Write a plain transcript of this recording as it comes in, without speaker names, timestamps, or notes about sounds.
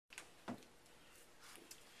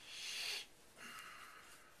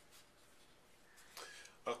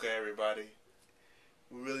everybody.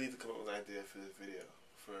 We really need to come up with an idea for this video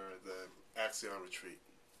for the ACCION retreat.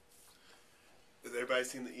 Has everybody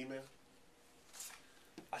seen the email?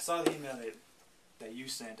 I saw the email that you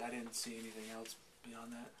sent. I didn't see anything else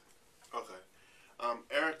beyond that. Okay.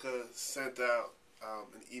 Erica sent out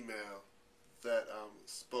an email that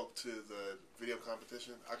spoke to the video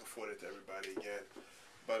competition. I can forward it to everybody again.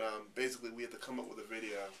 But basically, we have to come up with a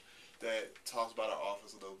video that talks about our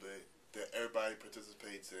office a little bit, that everybody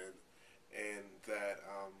participates in, and that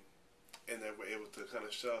we're able to kind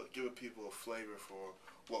of give people a flavor for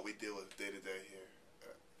what we deal with day to day here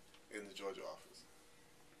in the Georgia office.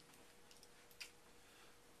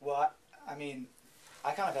 Well, I mean,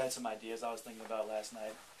 I kind of had some ideas I was thinking about last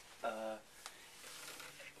night.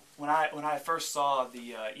 When I first saw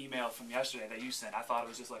the email from yesterday that you sent, I thought it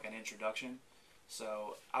was just like an introduction.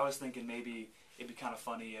 So I was thinking maybe it'd be kind of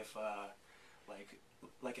funny if,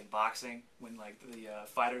 like in boxing, when like the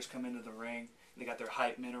fighters come into the ring, they got their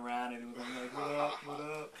hype men around and they're like, "What up? What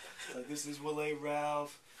up? Like, this is Wale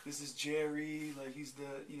Ralph. This is Jerry. Like, he's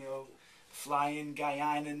the flying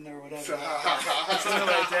Guyanan or whatever, something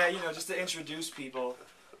like that. Just to introduce people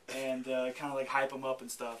and kind of like hype them up and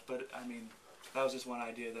stuff." But I mean, that was just one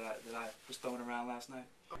idea that I was throwing around last night.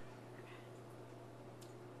 I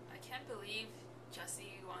can't believe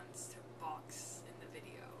Jesse wants to box in the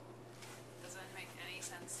video. Doesn't make any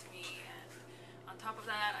sense to me, and on top of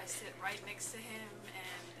that, I sit right next to him,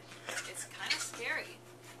 and it's kind of scary.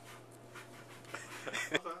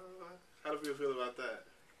 How do you feel about that?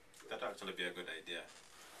 That would actually be a good idea.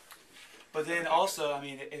 But then also, I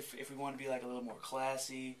mean, if we want to be like a little more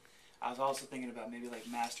classy, I was also thinking about maybe like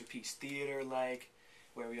Masterpiece Theater, like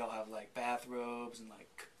where we all have like bathrobes and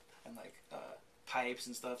pipes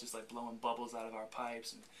and stuff, just like blowing bubbles out of our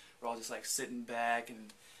pipes, and we're all just like sitting back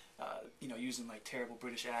and using like terrible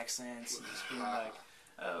British accents and just being like,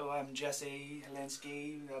 "Oh, I'm Jesse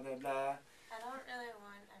Helensky, blah blah blah." I don't really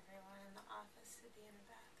want everyone in the office to be in a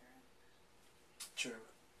bathroom. True.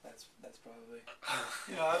 That's probably,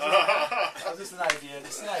 that was just an idea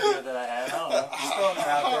that I had. I don't know, just throwing it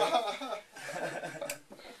out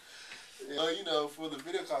there. For the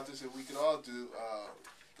video competition, we could all do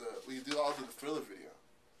the Thriller video.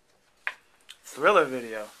 Thriller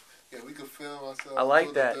video. Yeah, we could film ourselves. I like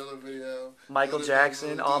do that. The Thriller video. Michael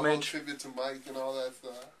Jackson, homage. Tribute to Mike and all that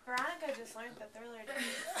stuff. Veronica just learned the Thriller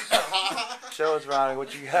dance. Show us, Veronica,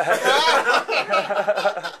 what you got.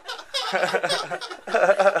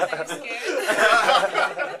 Are you scared?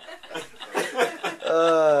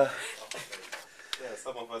 Yeah,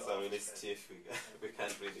 some of us are really stiff. We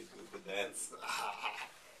can't really do the dance.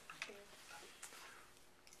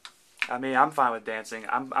 I mean, I'm fine with dancing.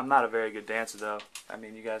 I'm not a very good dancer, though. I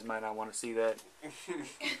mean, you guys might not want to see that.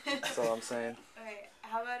 That's all I'm saying. Okay,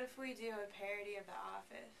 how about if we do a parody of The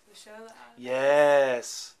Office? The show The Office?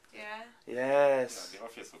 Yes. Yeah? Yes. Yeah, The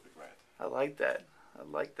Office would be great. I like that. I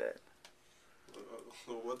like that.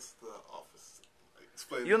 What's The Office?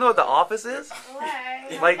 Explain. You know what The Office is? What?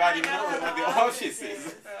 Like, Everybody knows what The Office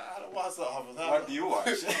is. I don't watch The Office. What do you watch?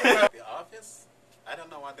 The Office? I don't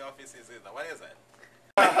know what The Office is either. What is it?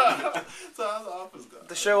 So how's The Office go?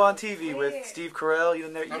 the show on TV with Steve Carell. You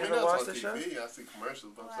never watched the show? I see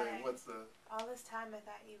commercials, but I'm saying, what's the... All this time I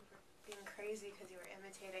thought you were being crazy because you were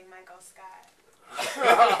imitating Michael Scott.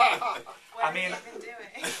 What I mean, have you been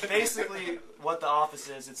doing? Basically, what The Office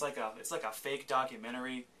is, it's like a fake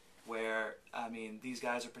documentary where, I mean, these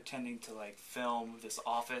guys are pretending to like film this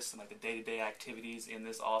office and like the day-to-day activities in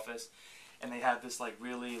this office, and they have this like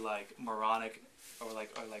really like moronic and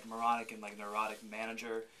like neurotic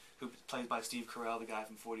manager who plays by Steve Carell, the guy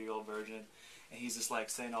from 40-Year-Old Virgin, and he's just like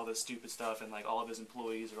saying all this stupid stuff, and like all of his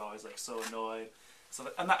employees are always like so annoyed.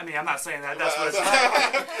 So I'm not saying that's what it's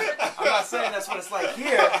like. I'm not saying that's what it's like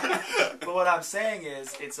here. But what I'm saying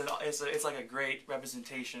is it's like a great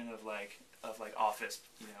representation of like office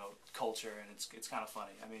culture, and it's kind of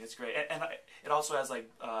funny. I mean, it's great, and it also has like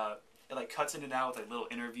it like cuts in and out with like little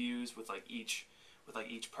interviews with like each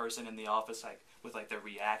person in the office, like with like their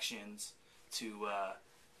reactions to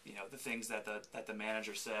the things that the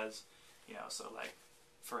manager says. So like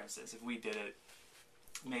for instance, if we did it,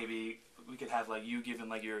 maybe we could have like you giving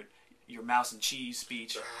like your mouse and cheese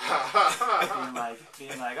speech,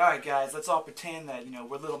 being like, all right guys, let's all pretend that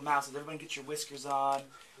we're little mouses. Everybody get your whiskers on.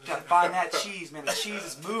 We gotta find that cheese, man. The cheese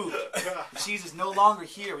is moved. The cheese is no longer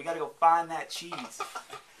here. We gotta go find that cheese.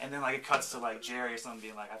 And then like it cuts to like Jerry or something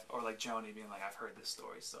being like, or like Joni being like, I've heard this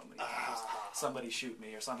story so many times. Somebody shoot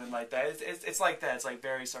me or something like that. It's like that. It's like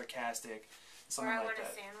very sarcastic. Something Or I like want that.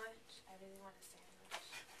 a sandwich. I really want a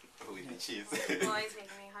sandwich. With the cheese. Well, he's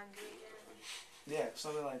making me hungry. Yeah,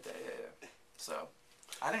 something like that. Yeah. So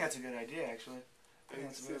I think that's a good idea, actually. I think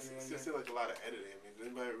that's a really good It idea. seems like a lot of editing. I mean, does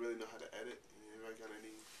anybody really know how to edit? Anybody got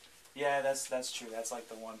any? Yeah, that's true. That's like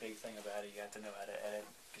the one big thing about it. You have to know how to edit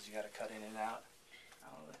because you got to cut in and out.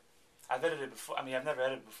 I don't know. I've edited before. I mean, I've never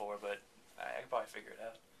edited before, but I could probably figure it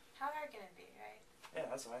out. How hard can it be, right? Yeah,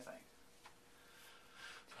 that's what I think.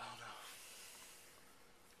 I don't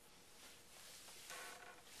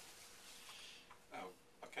know.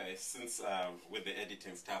 Okay, since with the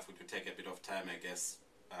editing stuff, it will take a bit of time, I guess.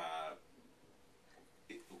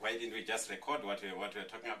 Why didn't we just record what we're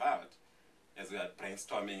talking about, as we are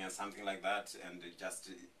brainstorming and something like that, and just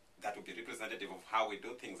that would be representative of how we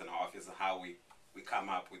do things in our office, how we come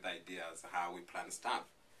up with ideas, how we plan stuff.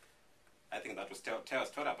 I think that will tell a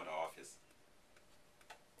story about our office.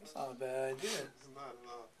 That's not a bad idea. It's not at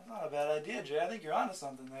all. That's not a bad idea, Jay. I think you're onto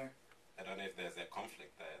something there. I don't know if there's a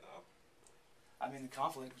conflict there, though. I mean, the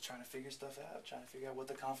conflict, we're trying to figure stuff out, trying to figure out what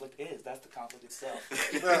the conflict is. That's the conflict itself.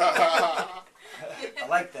 I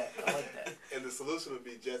like that. I like that. And the solution would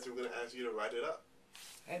be, Jesse, we're going to ask you to write it up.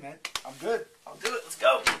 Hey, man, I'm good. I'll do it. Let's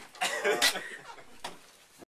go.